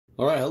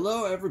All right,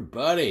 hello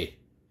everybody,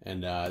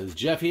 and this is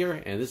Jeff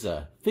here, and this is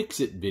a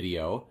fix-it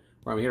video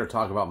where I'm here to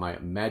talk about my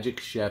Magic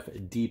Chef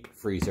deep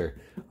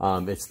freezer.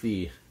 It's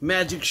the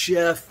Magic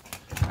Chef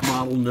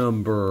model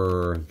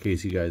number, in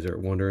case you guys are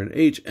wondering,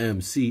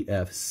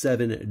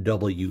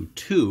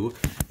 HMCF7W2,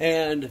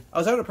 and I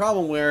was having a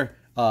problem where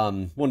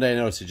one day I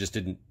noticed it just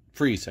didn't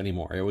freeze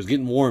anymore. It was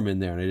getting warm in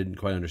there, and I didn't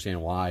quite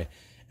understand why,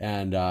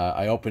 and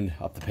I opened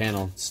up the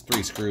panel. It's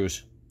 3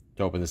 screws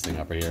to open this thing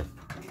up right here.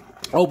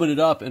 Opened it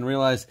up and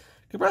realized the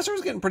compressor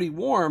was getting pretty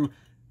warm,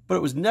 but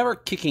it was never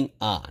kicking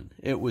on.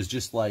 It was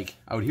just like,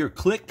 I would hear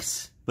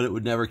clicks, but it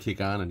would never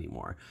kick on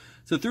anymore.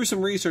 So through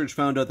some research,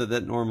 found out that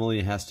that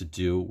normally has to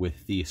do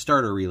with the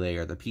starter relay,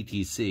 or the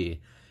PTC.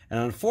 And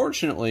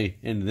unfortunately,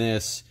 in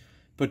this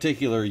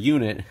particular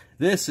unit,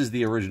 this is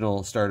the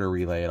original starter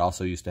relay. It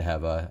also used to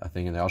have a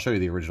thing in there. I'll show you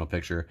the original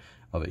picture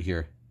of it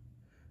here.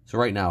 So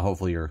right now,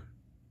 hopefully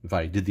if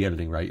I did the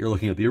editing right, you're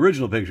looking at the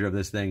original picture of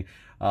this thing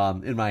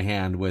in my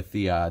hand with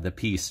the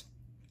piece.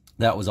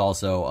 That was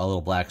also a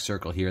little black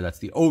circle here. That's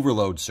the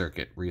overload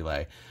circuit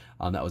relay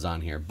that was on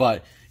here.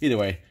 But either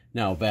way,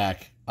 now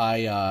back,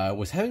 I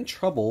was having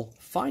trouble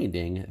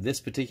finding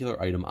this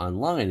particular item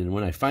online. And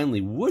when I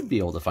finally would be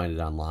able to find it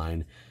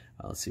online,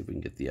 let's see if we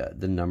can get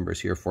the numbers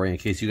here for you in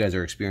case you guys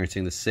are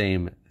experiencing the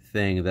same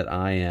thing that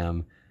I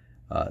am.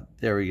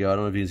 There we go. I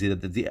don't know if you can see that.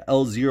 That's the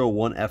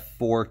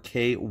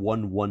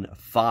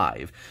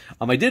L01F4K115.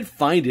 I did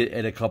find it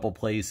at a couple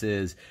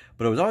places,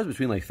 but it was always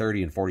between like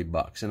 30 and 40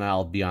 bucks. And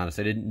I'll be honest,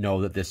 I didn't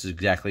know that this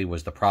exactly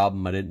was the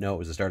problem. I didn't know it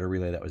was the starter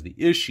relay that was the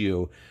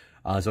issue.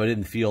 So I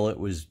didn't feel it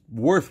was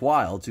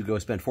worthwhile to go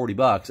spend 40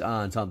 bucks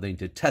on something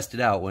to test it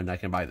out when I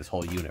can buy this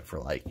whole unit for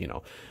like, you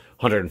know,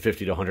 $150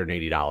 to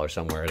 $180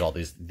 somewhere as all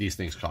these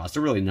things cost.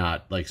 They're really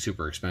not like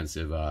super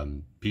expensive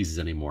pieces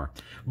anymore.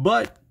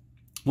 But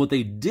what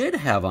they did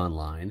have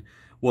online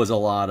was a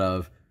lot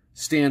of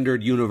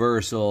standard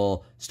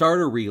universal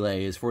starter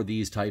relays for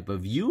these type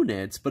of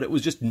units, but it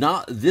was just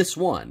not this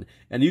one.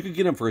 And you could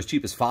get them for as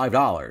cheap as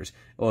 $5,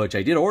 which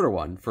I did order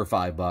one for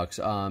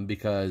 $5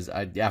 because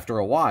after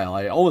a while,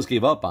 I almost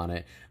gave up on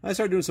it. I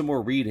started doing some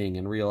more reading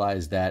and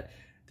realized that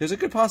there's a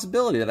good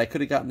possibility that I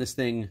could have gotten this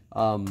thing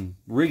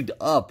rigged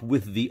up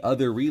with the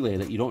other relay,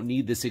 that you don't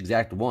need this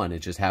exact one. It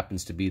just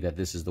happens to be that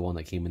this is the one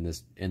that came in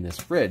this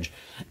fridge.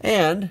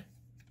 And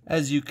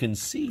as you can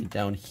see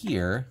down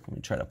here, let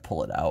me try to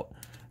pull it out.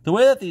 The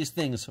way that these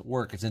things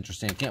work, it's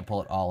interesting. I can't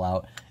pull it all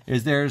out.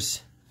 Is you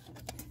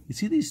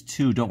see these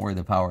two, don't worry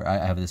the power, I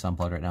have this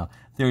unplugged right now.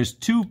 There's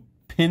 2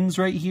 pins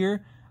right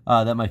here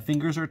that my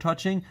fingers are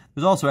touching.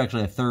 There's also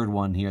actually a third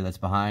one here that's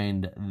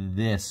behind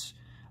this,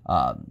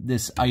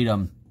 this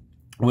item,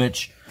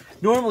 which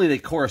normally they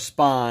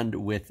correspond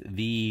with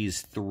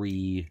these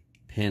 3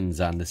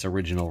 pins on this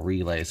original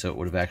relay. So it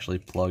would have actually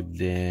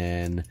plugged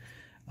in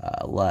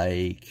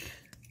like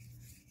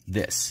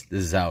this.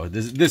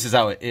 This is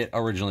how it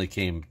originally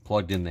came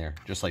plugged in there,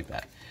 just like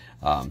that.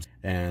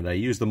 And I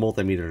used the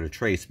multimeter to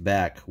trace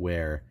back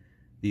where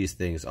these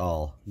things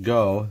all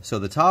go. So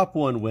the top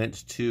one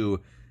went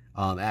to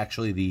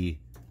actually the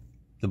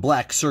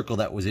black circle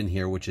that was in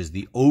here, which is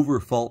the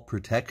overfault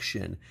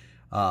protection.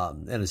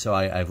 And so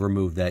I've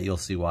removed that. You'll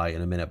see why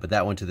in a minute. But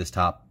that went to this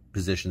top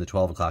position, the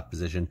 12 o'clock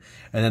position.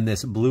 And then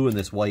this blue and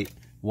this white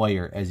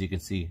wire, as you can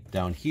see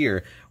down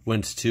here,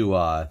 went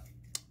to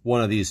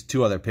one of these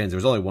 2 other pins. There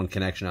was only one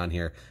connection on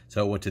here,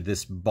 so it went to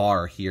this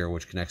bar here,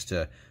 which connects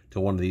to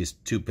one of these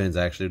 2 pins.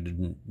 I actually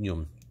didn't,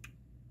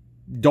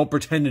 don't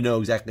pretend to know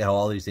exactly how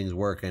all these things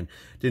work, and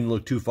didn't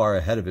look too far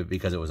ahead of it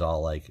because it was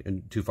all like,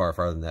 and too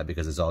farther than that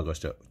because it all goes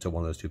to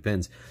one of those 2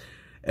 pins.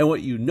 And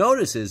what you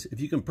notice is if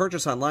you can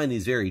purchase online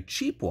these very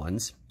cheap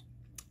ones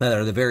that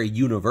are the very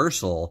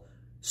universal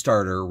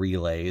starter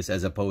relays,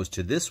 as opposed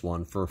to this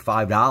one for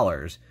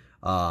 $5,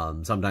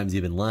 sometimes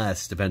even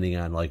less, depending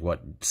on like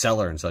what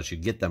seller and such you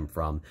get them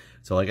from.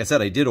 So like I said,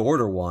 I did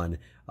order one,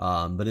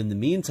 but in the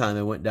meantime,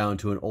 I went down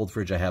to an old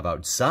fridge I have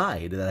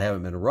outside that I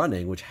haven't been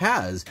running, which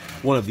has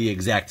one of the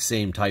exact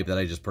same type that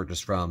I just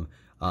purchased from,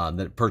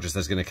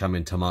 that's going to come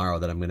in tomorrow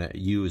that I'm going to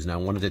use. And I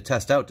wanted to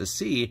test out to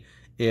see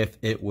if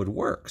it would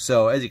work.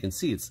 So as you can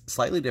see, it's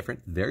slightly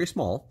different, very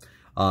small.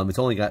 It's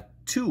only got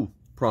 2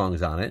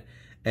 prongs on it,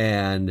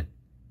 and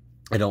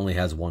it only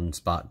has 1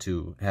 spot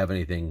to have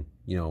anything,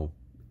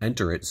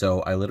 enter it.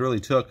 So I literally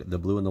took the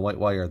blue and the white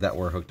wire that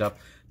were hooked up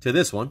to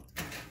this one,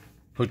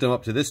 hooked them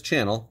up to this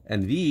channel,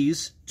 and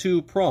these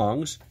 2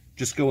 prongs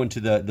just go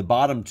into the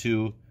bottom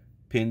 2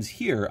 pins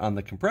here on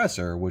the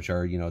compressor, which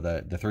are,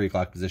 the 3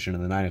 o'clock position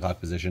and the 9 o'clock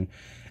position.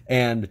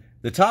 And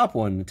the top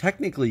one,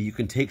 technically you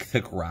can take the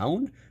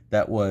ground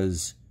that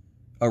was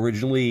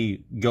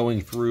originally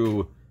going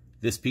through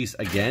this piece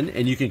again,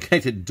 and you can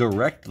connect it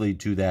directly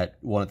to that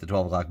one at the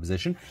 12 o'clock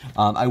position.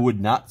 I would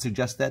not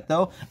suggest that,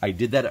 though. I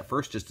did that at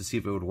first just to see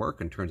if it would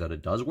work, and turns out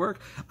it does work.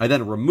 I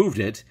then removed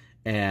it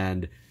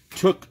and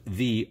took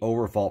the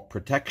overfault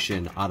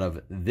protection out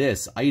of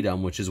this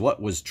item, which is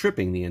what was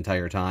tripping the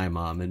entire time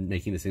and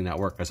making this thing not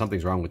work, because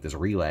something's wrong with this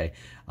relay.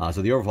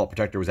 So the overfault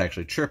protector was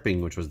actually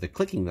tripping, which was the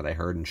clicking that I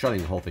heard and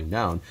shutting the whole thing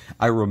down.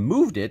 I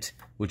removed it,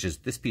 which is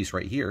this piece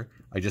right here.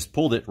 I just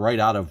pulled it right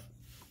out of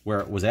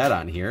where it was at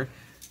on here,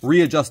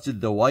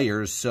 readjusted the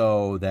wires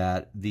so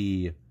that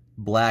the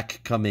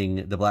black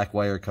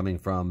wire coming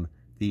from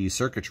the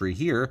circuitry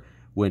here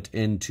went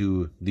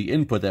into the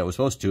input that it was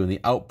supposed to, and the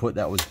output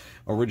that was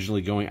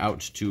originally going out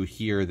to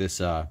here, this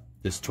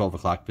 12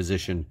 o'clock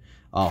position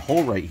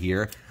hole right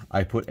here,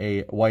 I put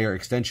a wire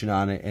extension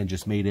on it and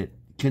just made it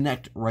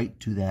connect right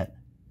to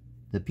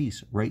the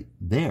piece right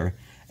there.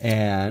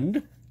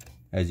 And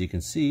as you can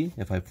see,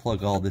 if I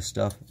plug all this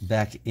stuff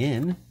back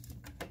in,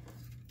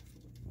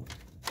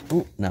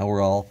 now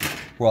we're all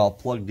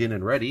plugged in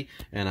and ready,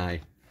 and I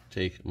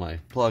take my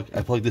plug,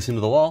 I plug this into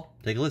the wall,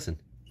 take a listen.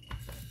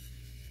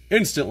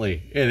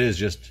 Instantly, it is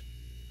just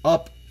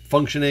up,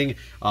 functioning.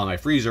 My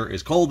freezer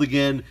is cold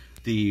again.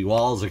 The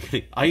walls are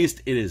getting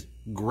iced. It is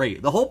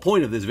great. The whole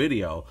point of this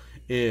video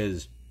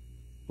is,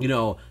 you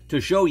know,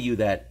 to show you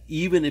that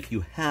even if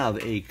you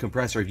have a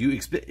compressor, if you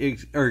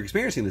are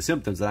experiencing the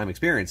symptoms that I'm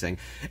experiencing,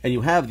 and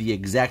you have the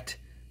exact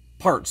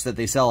parts that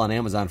they sell on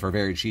Amazon for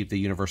very cheap, the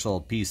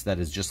universal piece that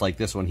is just like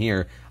this one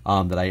here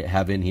that I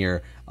have in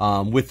here,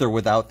 with or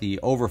without the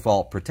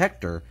overfault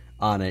protector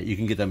on it, you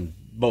can get them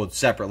both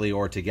separately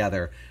or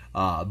together.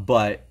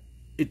 But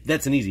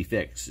that's an easy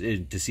fix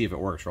to see if it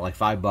works. For like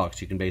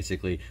 $5, you can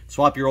basically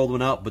swap your old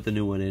one out, put the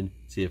new one in,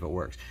 see if it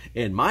works.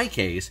 In my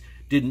case,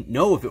 didn't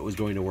know if it was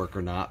going to work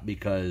or not,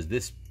 because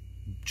this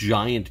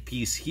giant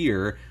piece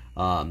here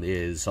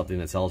is something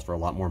that sells for a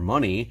lot more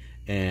money,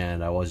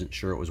 and I wasn't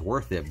sure it was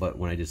worth it. But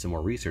when I did some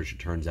more research, it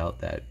turns out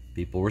that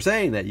people were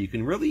saying that you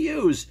can really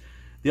use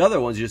the other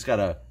ones. You just got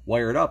to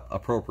wire it up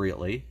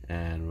appropriately,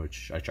 and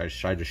which I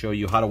tried to show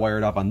you how to wire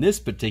it up on this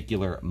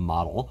particular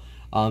model.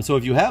 So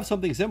if you have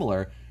something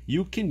similar,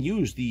 you can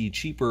use the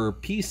cheaper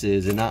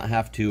pieces and not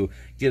have to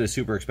get a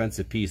super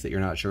expensive piece that you're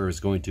not sure is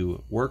going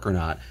to work or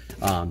not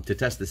to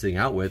test this thing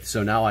out with.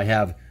 So now I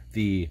have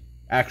the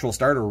actual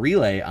starter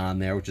relay on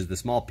there, which is the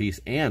small piece,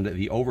 and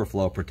the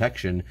overflow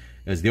protection,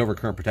 as the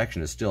overcurrent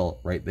protection is still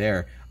right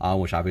there,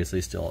 which obviously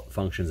still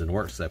functions and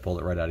works. So I pulled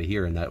it right out of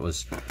here, and that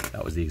was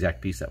the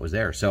exact piece that was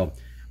there. So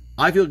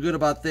I feel good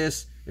about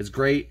this. It's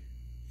great.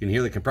 You can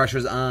hear the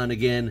compressors on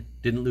again.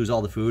 Didn't lose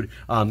all the food.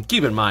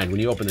 Keep in mind, when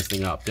you open this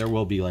thing up, there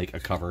will be like a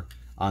cover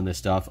on this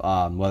stuff.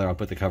 Whether I'll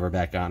put the cover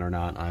back on or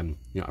not, I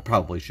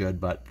probably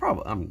should, but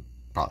I'm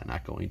probably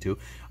not going to,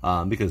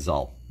 because it's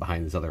all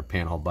behind this other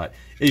panel. But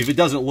if it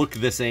doesn't look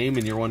the same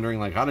and you're wondering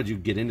like, how did you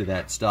get into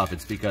that stuff?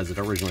 It's because it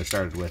originally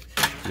started with,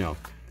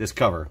 this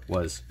cover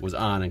was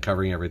on and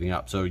covering everything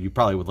up. So you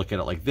probably would look at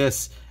it like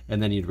this, and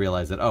then you'd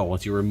realize that, oh,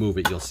 once you remove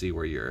it, you'll see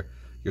where your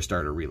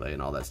starter relay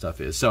and all that stuff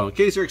is. So in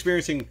case you're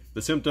experiencing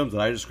the symptoms that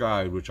I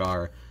described, which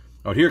are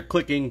out here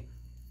clicking,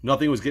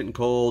 nothing was getting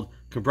cold,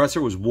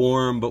 compressor was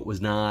warm but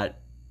was not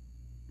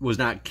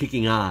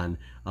kicking on,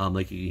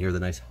 like you can hear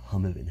the nice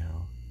hum of it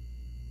now.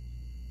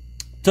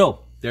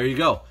 So there you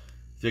go.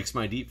 Fixed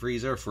my deep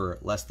freezer for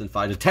less than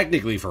 $5,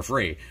 technically for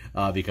free,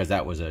 because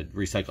that was a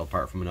recycled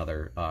part from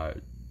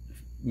another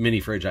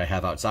mini fridge I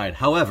have outside.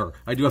 However,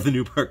 I do have the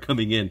new part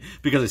coming in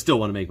because I still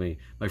want to make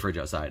my fridge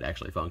outside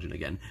actually function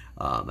again.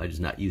 I'm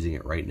just not using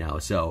it right now.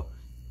 So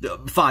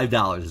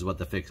 $5 is what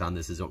the fix on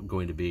this is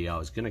going to be. I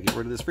was going to get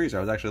rid of this freezer.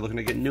 I was actually looking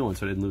to get a new one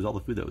so I didn't lose all the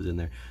food that was in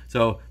there.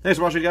 So thanks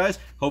for watching, guys.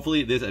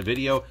 Hopefully this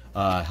video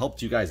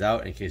helped you guys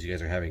out in case you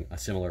guys are having a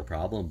similar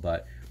problem.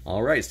 But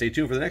all right, stay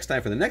tuned for the next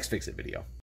time for the next Fix It video.